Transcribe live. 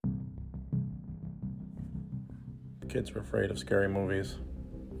kids are afraid of scary movies.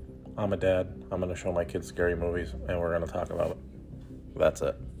 I'm a dad. I'm going to show my kids scary movies, and we're going to talk about it. That's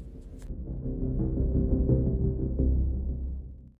it.